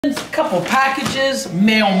Couple packages,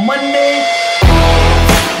 Mail Monday.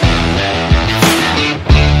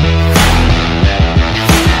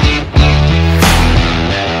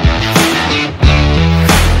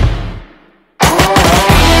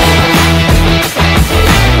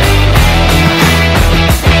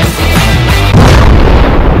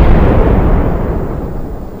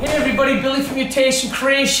 Hey everybody, Billy from Mutation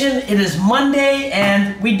Creation. It is Monday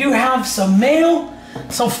and we do have some mail.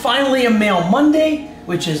 So finally a Mail Monday,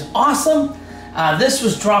 which is awesome. This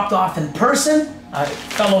was dropped off in person.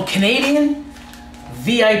 Fellow Canadian,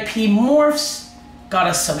 VIP Morphs, got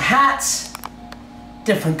us some hats,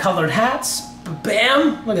 different colored hats.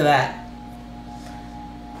 Bam, look at that.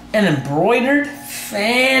 And embroidered,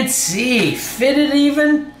 fancy, fitted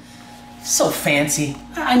even. So fancy.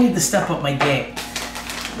 I need to step up my game.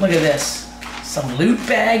 Look at this. Some loot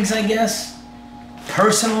bags, I guess.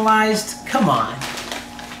 Personalized, come on.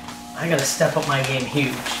 I gotta step up my game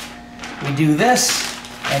huge. We do this,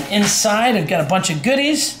 and inside I've got a bunch of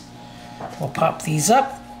goodies. We'll pop these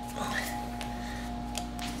up.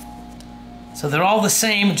 So they're all the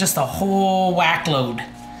same, just a whole whack load.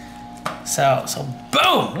 So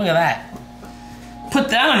boom, look at that. Put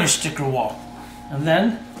that on your sticker wall. And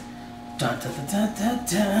then, dun, dun, dun, dun,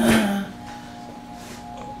 dun.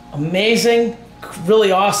 Amazing,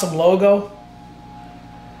 really awesome logo.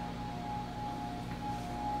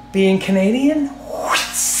 Being Canadian,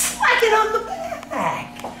 slack it on the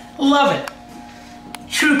back. Love it.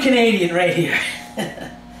 True Canadian right here.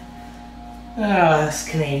 Us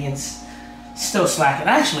Canadians still slacking.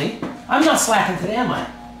 Actually, I'm not slacking today, am I?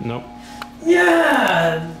 Nope.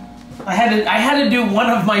 Yeah. I had to do one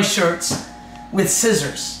of my shirts with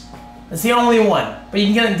scissors. It's the only one, but you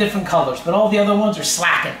can get it in different colors. But all the other ones are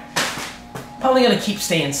slacking. Probably gonna keep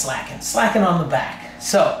staying slacking on the back.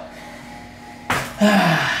 So.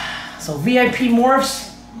 So VIP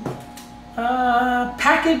Morphs,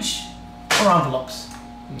 package or envelopes?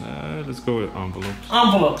 Let's go with envelopes.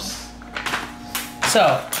 Envelopes.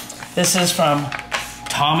 So this is from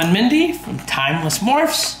Tom and Mindy from Timeless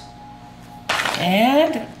Morphs.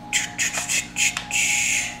 And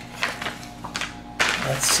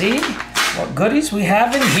let's see what goodies we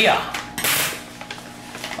have in here.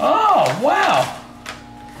 Oh, wow.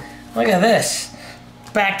 Look at this.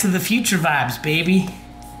 Back to the Future vibes, baby.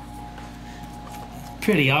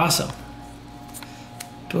 Pretty awesome.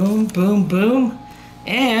 Boom, boom, boom.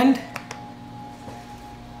 And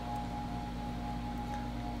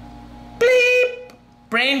bleep!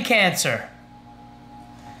 Brain cancer.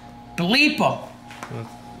 Bleep them. That's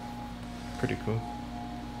pretty cool.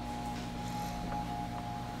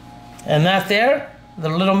 And that there, the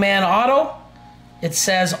little man Otto, it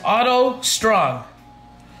says Otto Strong.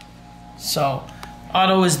 So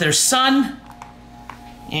Otto is their son,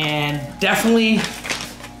 and definitely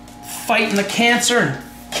fighting the cancer and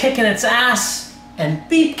kicking its ass and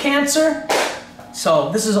beat cancer. So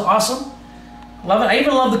this is awesome. Love it. I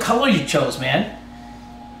even love the color you chose, man.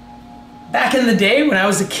 Back in the day when I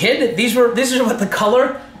was a kid, these are what the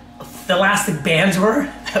color the elastic bands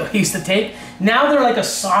were that we used to take. Now they're like a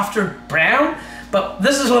softer brown, but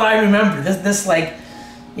this is what I remember. This like,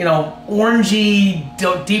 you know,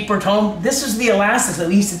 orangey, deeper tone. This is the elastics that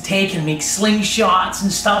we used to take and make slingshots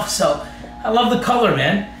and stuff. So I love the color,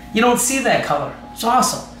 man. You don't see that color. It's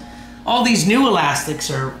awesome. All these new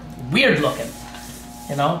elastics are weird looking,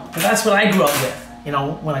 you know, but that's what I grew up with. You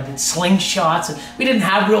know, when I did slingshots, and we didn't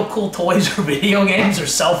have real cool toys or video games or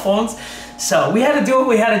cell phones. So we had to do what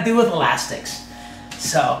we had to do with elastics.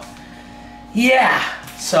 So, yeah.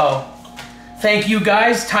 So, thank you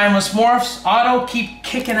guys, Timeless Morphs. Otto, keep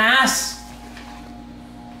kicking ass.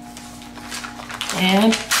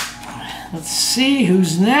 And let's see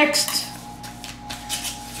who's next.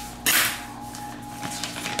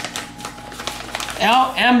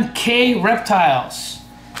 LMK Reptiles.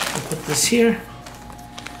 I'll put this here.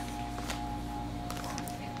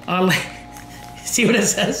 See what it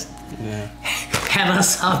says? Yeah. Head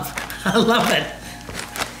us up. I love it.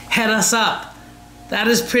 Head us up. That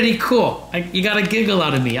is pretty cool. You got a giggle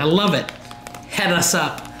out of me. I love it. Head us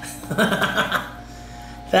up.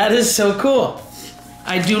 That is so cool.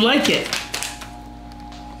 I do like it.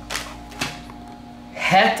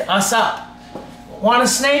 Head us up. Want a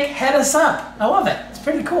snake? Head us up. I love it. It's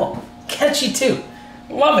pretty cool. Catchy too.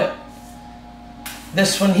 Love it.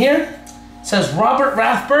 This one here says Robert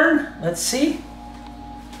Rathburn. Let's see.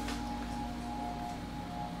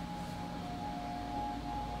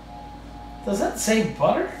 Does that say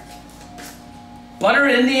Butter? Butter,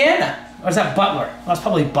 Indiana. Or is that Butler? Oh, it's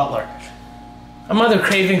probably Butler. I'm either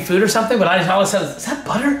craving food or something, but I always said, is that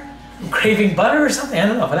butter? I'm craving butter or something? I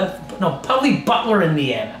don't know, but no, probably Butler,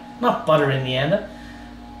 Indiana. Not Butter, Indiana.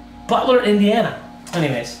 Butler, Indiana.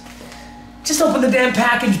 Anyways, just open the damn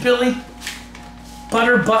package, Billy.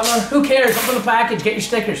 Butter, Butler, who cares? Open the package, get your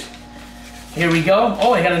stickers. Here we go.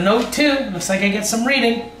 Oh, I got a note too. Looks like I get some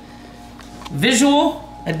reading. Visual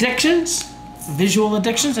addictions. Visual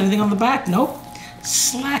addictions. Anything on the back? Nope.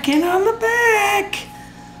 Slacking on the back.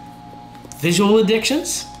 Visual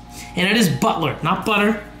addictions. And it is Butler, not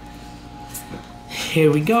Butter.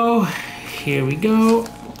 Here we go. Here we go.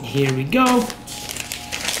 Here we go.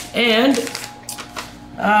 And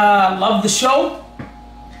love the show.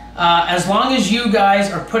 As long as you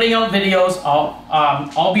guys are putting out videos,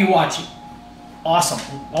 I'll be watching. Awesome.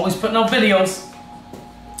 Always putting out videos.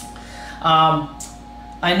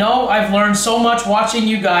 I know I've learned so much watching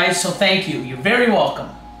you guys, so thank you. You're very welcome.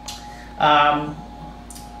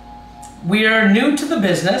 We are new to the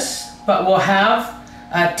business, but we'll have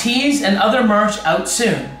tees and other merch out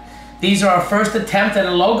soon. These are our first attempt at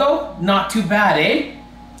a logo. Not too bad, eh?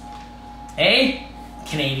 Eh?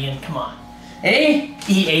 Canadian, come on.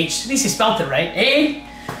 A-E-H, at least you spelt it right, eh?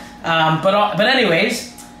 But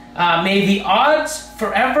anyways, may the odds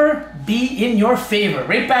forever be in your favor.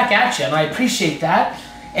 Right back at you, and I appreciate that.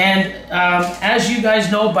 And as you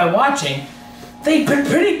guys know by watching, they've been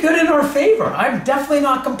pretty good in our favor. I'm definitely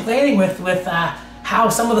not complaining with how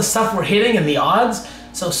some of the stuff we're hitting and the odds.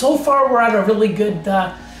 So far we're at a really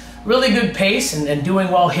good pace and doing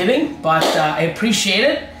well hitting, but I appreciate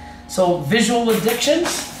it. So visual addictions,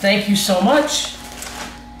 thank you so much.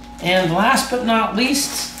 And last but not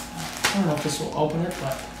least, I don't know if this will open it,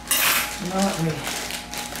 but you know what, let me...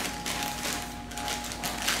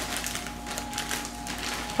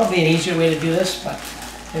 Probably an easier way to do this, but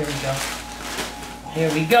here we go.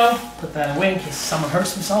 Here we go. Put that away in case someone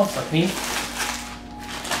hurts themselves like me.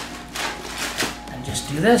 And just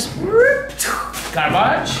do this.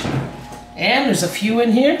 Garbage. And there's a few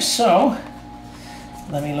in here, so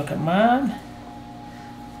let me look at mine.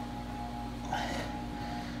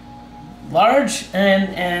 Large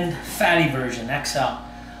and fatty version, XL.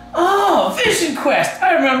 Oh, Vision Quest.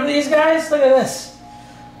 I remember these guys. Look at this.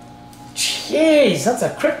 Jeez, that's a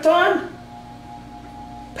Krypton?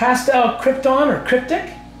 Pastel Krypton or Cryptic?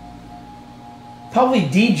 Probably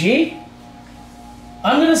DG.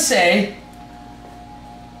 I'm going to say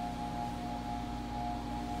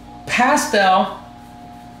Pastel.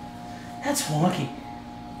 That's wonky.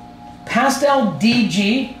 Pastel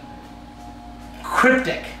DG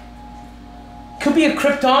Cryptic. Could be a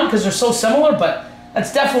Krypton because they're so similar, but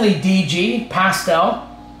that's definitely DG, Pastel.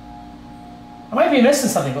 I might be missing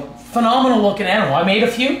something, but phenomenal looking animal. I made a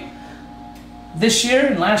few this year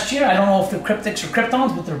and last year. I don't know if they're Cryptics or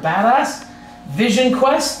Kryptons, but they're badass. Vision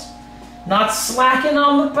Quest, not slacking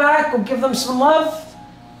on the back. We'll give them some love.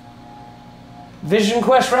 Vision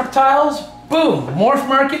Quest Reptiles, boom. Morph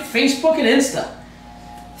Market, Facebook, and Insta.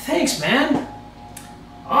 Thanks, man.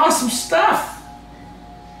 Awesome stuff.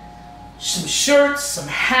 Some shirts, some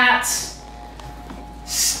hats,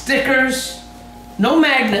 stickers, no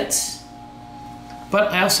magnets.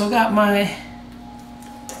 But I also got my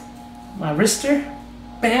wrister,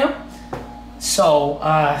 bam. So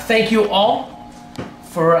thank you all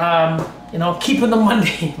for keeping the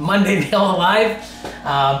Monday Mail alive.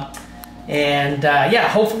 Yeah,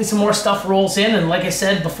 hopefully some more stuff rolls in. And like I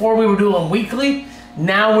said before, we were doing them weekly.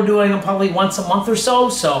 Now we're doing them probably once a month or so.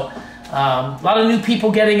 So a lot of new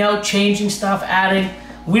people getting out, changing stuff, adding.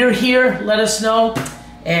 We're here. Let us know.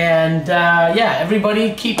 And yeah,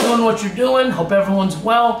 everybody keep doing what you're doing. Hope everyone's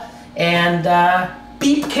well. And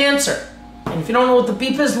beep cancer. And if you don't know what the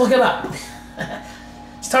beep is, look it up.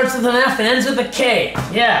 Starts with an F and ends with a K.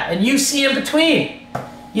 Yeah, and you see in between.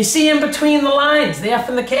 You see in between the lines, the F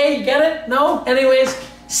and the K. You get it? No? Anyways,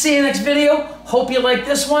 see you next video. Hope you like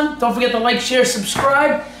this one. Don't forget to like, share,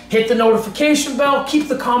 subscribe. Hit the notification bell. Keep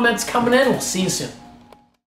the comments coming in. We'll see you soon.